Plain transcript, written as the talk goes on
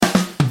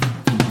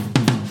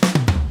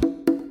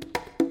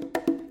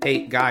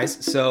Hey, guys,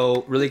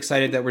 so really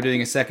excited that we're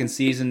doing a second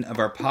season of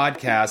our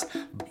podcast,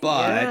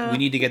 but we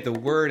need to get the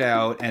word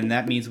out, and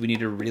that means we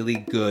need a really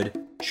good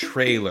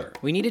trailer.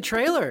 We need a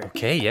trailer.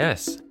 Okay,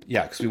 yes.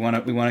 Yeah, because we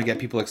want to get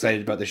people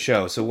excited about the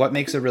show. So what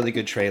makes a really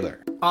good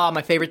trailer?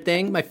 My favorite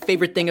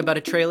thing about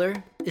a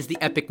trailer is the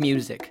epic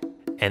music.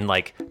 And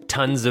like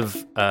tons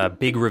of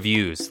big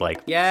reviews,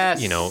 like, yes,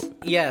 you know.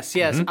 Yes.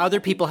 Mm-hmm. Other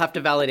people have to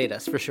validate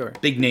us, for sure.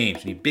 Big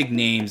names. You need big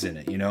names in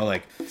it, you know,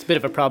 like... It's a bit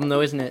of a problem,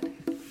 though, isn't it?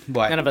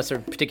 What? None of us are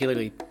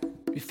particularly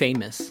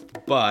famous.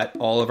 But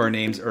all of our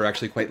names are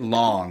actually quite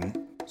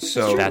long,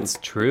 so... That's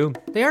true.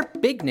 They are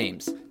big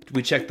names.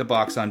 We checked the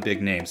box on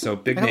big names. So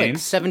big I have names.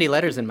 like 70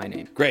 letters in my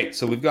name. Great.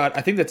 So we've got,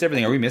 I think that's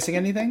everything. Are we missing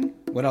anything?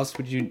 What else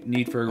would you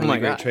need for a really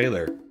great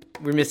trailer?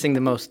 We're missing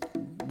the most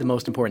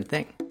important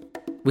thing.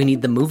 We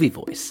need the movie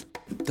voice.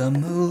 The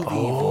movie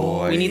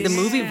voice. We need the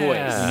movie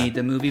voice. We need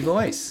the movie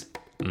voice.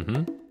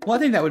 Mm-hmm. Well, I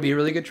think that would be a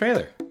really good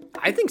trailer.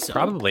 I think so.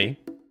 Probably.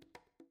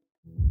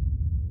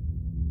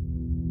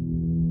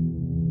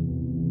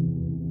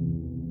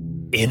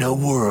 In a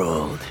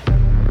world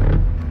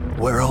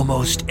where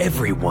almost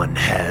everyone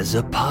has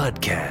a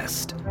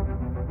podcast,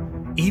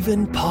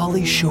 even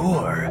Pauly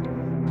Shore,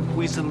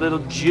 We's a little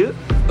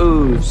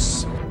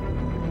juice.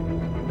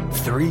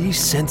 three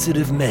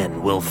sensitive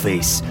men will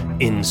face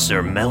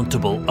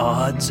insurmountable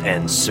odds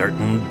and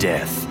certain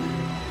death.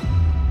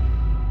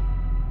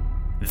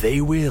 They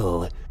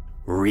will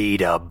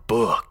read a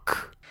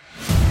book.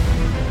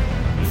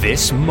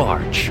 This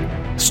March,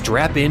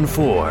 strap in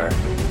for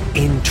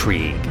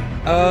intrigue,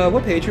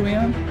 What page are we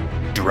on?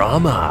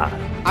 drama,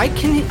 I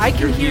can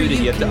hear you.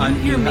 You have to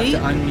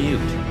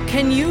unmute.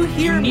 Can you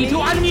hear me? You need to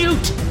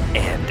unmute!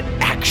 and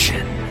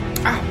action.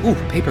 Ooh,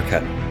 paper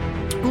cut.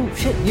 Oh,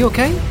 shit. You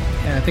okay?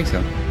 Yeah, I think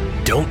so.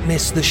 Don't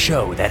miss the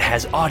show that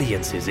has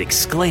audiences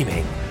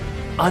exclaiming,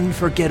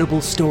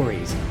 unforgettable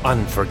stories,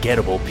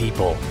 unforgettable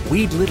people.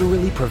 We'd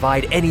literally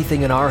provide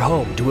anything in our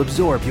home to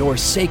absorb your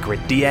sacred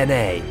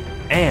DNA.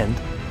 And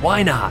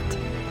why not?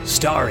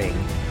 Starring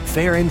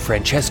Farron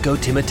Francesco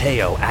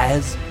Timoteo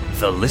as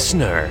the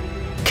listener,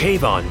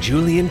 Kayvon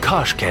Julian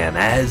Koshkam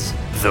as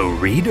the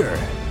reader,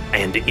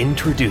 and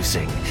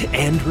introducing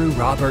Andrew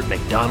Robert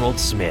McDonald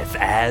Smith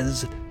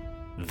as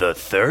the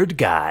third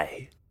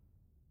guy.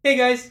 Hey,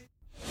 guys.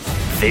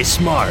 This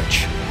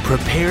March,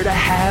 prepare to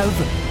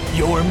have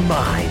your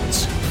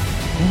minds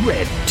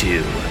read to.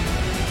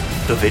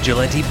 The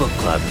Vigilante Book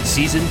Club,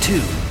 Season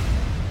 2,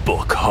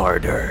 Book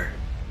Harder.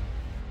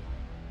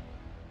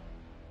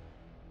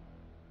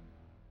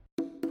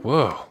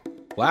 Whoa.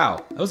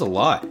 Wow, that was a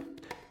lot.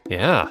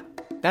 Yeah.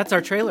 That's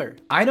our trailer.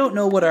 I don't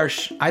know what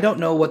I don't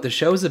know what the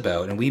show's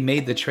about, and we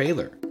made the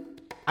trailer.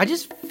 I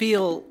just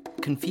feel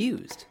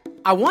confused.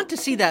 I want to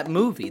see that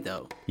movie,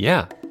 though.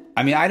 Yeah.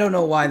 I mean, I don't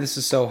know why this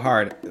is so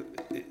hard.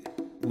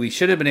 We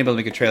should have been able to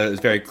make a trailer that was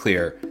very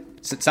clear.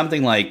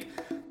 Something like,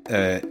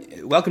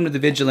 welcome to the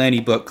Vigilante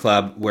Book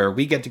Club, where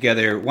we get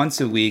together once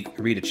a week,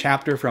 read a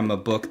chapter from a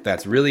book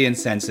that's really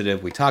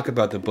insensitive. We talk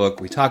about the book,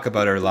 we talk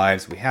about our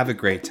lives, we have a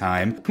great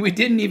time. We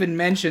didn't even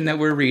mention that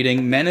we're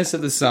reading Menace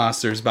of the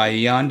Saucers by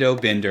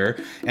Yondo Binder,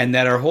 and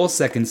that our whole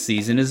second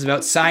season is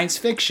about science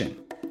fiction.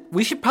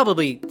 We should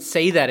probably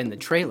say that in the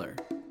trailer.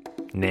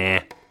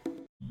 Nah.